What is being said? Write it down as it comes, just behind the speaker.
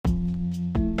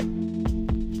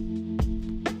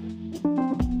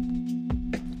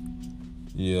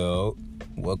Yo,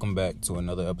 welcome back to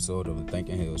another episode of the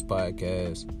Thinken Heals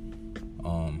Podcast.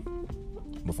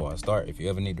 Before I start, if you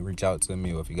ever need to reach out to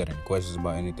me or if you got any questions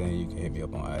about anything, you can hit me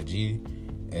up on IG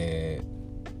at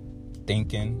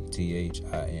Thinken,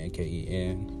 THINKEN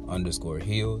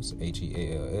 _Heals,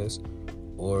 HEALS,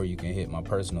 or you can hit my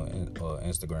personal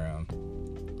Instagram,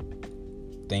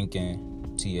 Thinken,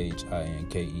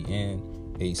 THINKEN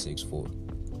 864.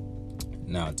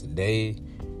 Now today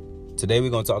we're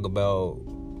going to talk about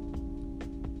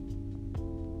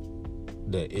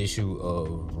the issue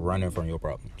of running from your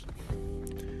problems.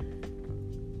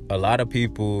 A lot of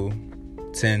people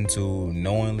tend to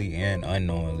knowingly and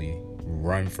unknowingly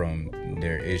run from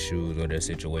their issues or their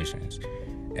situations.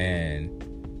 And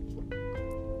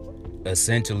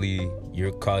essentially,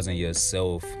 you're causing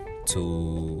yourself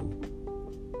to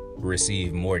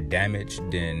receive more damage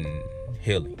than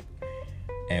healing.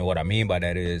 And what I mean by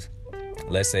that is,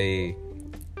 let's say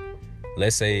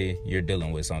you're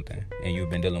dealing with something and you've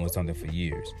been dealing with something for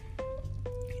years.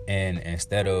 And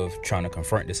instead of trying to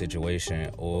confront the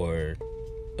situation or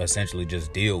essentially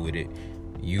just deal with it,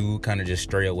 you kind of just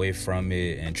stray away from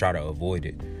it and try to avoid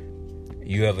it.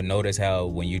 You ever notice how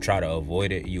when you try to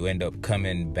avoid it, you end up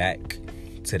coming back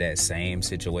to that same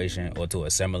situation or to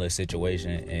a similar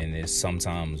situation, and it's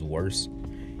sometimes worse?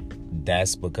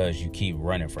 That's because you keep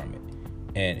running from it.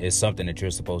 And it's something that you're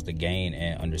supposed to gain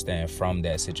and understand from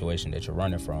that situation that you're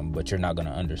running from, but you're not going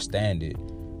to understand it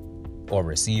or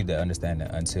receive that understanding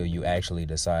until you actually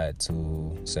decide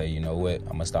to say, you know what, I'm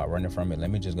going to stop running from it. Let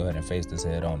me just go ahead and face this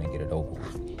head on and get it over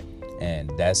with. And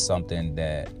that's something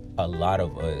that a lot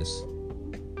of us,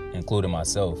 including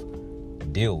myself,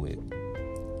 deal with.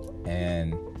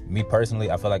 And me personally,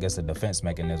 I feel like it's a defense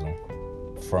mechanism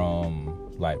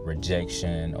from like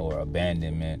rejection or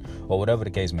abandonment or whatever the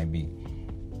case may be.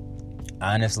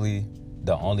 Honestly,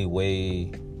 the only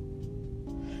way,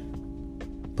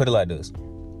 put it like this,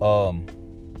 Lauryn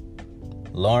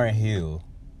Hill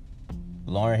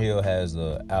has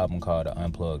an album called the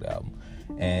Unplugged album,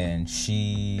 and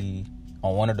she,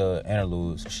 on one of the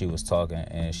interludes, she was talking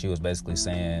and she was basically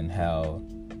saying how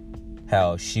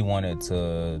she wanted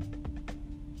to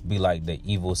be like the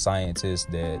evil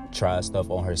scientist that tries stuff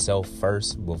on herself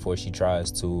first before she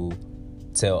tries to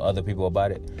tell other people about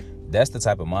it. That's the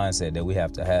type of mindset that we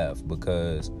have to have,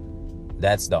 because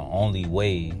that's the only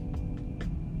way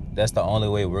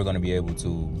we're going to be able to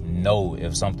know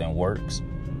if something works,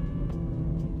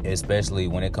 especially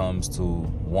when it comes to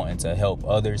wanting to help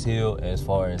others heal, as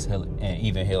far as heal and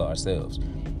even heal ourselves.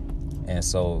 And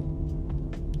so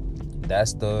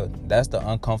that's the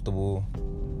uncomfortable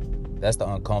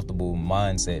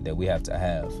mindset that we have to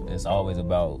have. It's always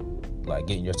about like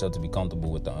getting yourself to be comfortable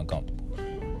with the uncomfortable.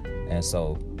 And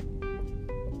so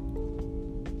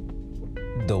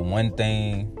the one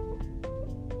thing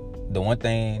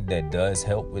that does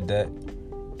help with that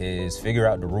is figure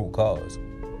out the root cause.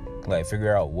 Like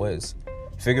figure out what's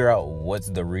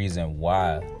the reason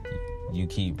why you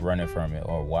keep running from it,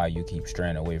 or why you keep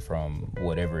straying away from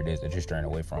whatever it is that you're straying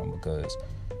away from. Because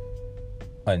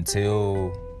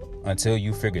until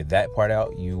you figure that part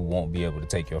out, you won't be able to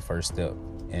take your first step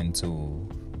into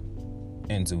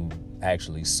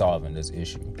actually solving this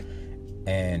issue.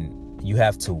 And you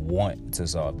have to want to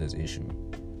solve this issue.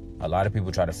 A lot of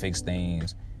people try to fix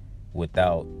things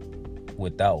without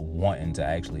wanting to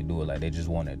actually do it. Like they just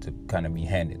want it to kind of be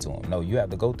handed to them. No, you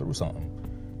have to go through something.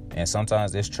 And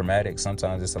sometimes it's traumatic.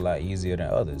 Sometimes it's a lot easier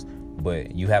than others.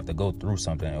 But you have to go through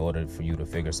something in order for you to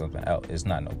figure something out. It's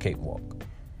not no cakewalk.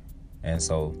 And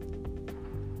so,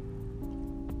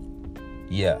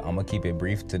 yeah, I'm going to keep it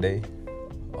brief today.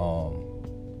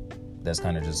 That's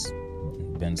kind of just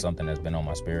been something that's been on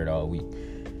my spirit all week.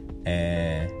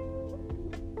 And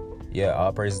yeah,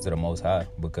 all praises to the Most High,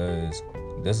 because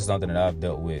this is something that I've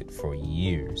dealt with for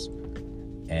years.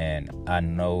 And I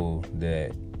know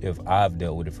that if I've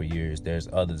dealt with it for years, there's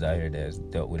others out here that's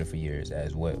dealt with it for years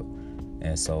as well.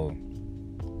 And so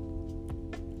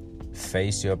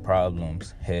face your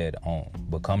problems head on.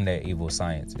 Become that evil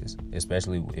scientist,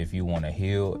 especially if you want to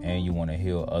heal and you want to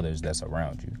heal others that's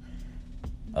around you.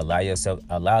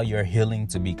 Allow your healing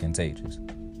to be contagious.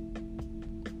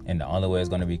 And the only way it's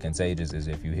going to be contagious is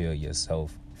if you heal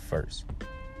yourself first.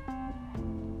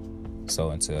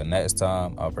 So until next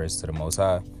time, all praise to the Most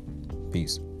High.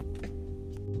 Peace.